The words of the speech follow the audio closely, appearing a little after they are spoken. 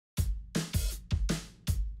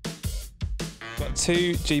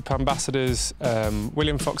two Jeep ambassadors,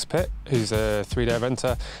 William Fox-Pitt, who's a 3-day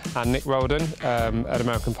eventer, and Nick Roldan, an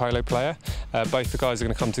American polo player. Both the guys are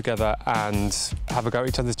going to come together and have a go at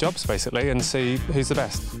each other's jobs, basically, and see who's the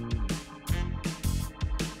best.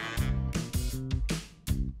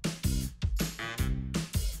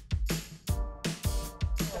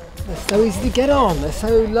 They're so easy to get on, they're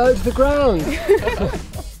so low to the ground.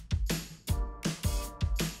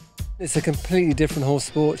 It's a completely different horse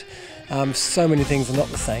sport. So many things are not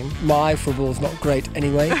the same. My eye for a ball is not great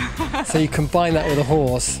anyway, so you combine that with a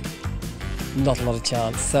horse, not a lot of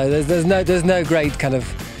chance. So there's no great kind of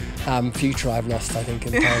future I've lost, I think,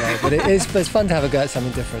 in polo. But it's fun to have a go at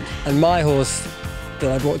something different. And my horse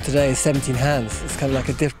that I bought today is 17 hands. It's kind of like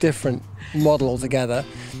a different model altogether.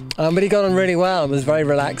 But he got on really well and was very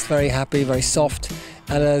relaxed, very happy, very soft.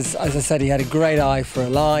 And as I said, he had a great eye for a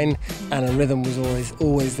line, and a rhythm was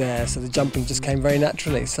always there. So the jumping just came very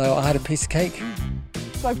naturally. So I had a piece of cake.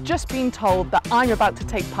 So I've just been told that I'm about to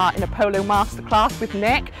take part in a polo masterclass with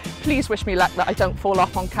Nick. Please wish me luck that I don't fall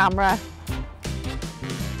off on camera.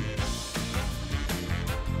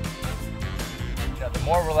 The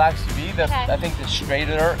more relaxed you be, I think the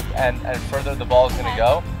straighter and further the ball is going to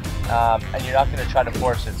go, and you're not going to try to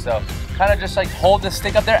force it. So kind of just like hold the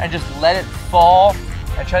stick up there and just let it fall,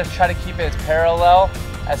 and try to keep it as parallel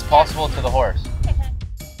as possible to the horse.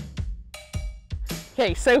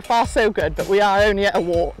 Okay, so far so good, but we are only at a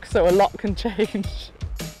walk, so a lot can change.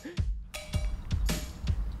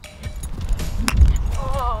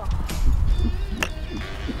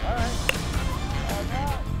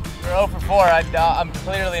 You're 0 for 4. I'm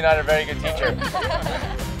clearly not a very good teacher.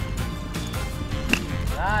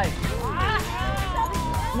 Nice.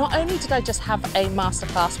 Not only did I just have a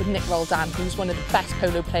masterclass with Nick Roldan, who's one of the best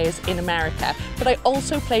polo players in America, but I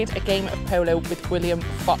also played a game of polo with William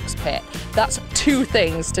Fox-Pitt. That's 2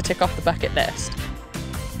 things to tick off the bucket list.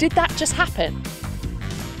 Did that just happen?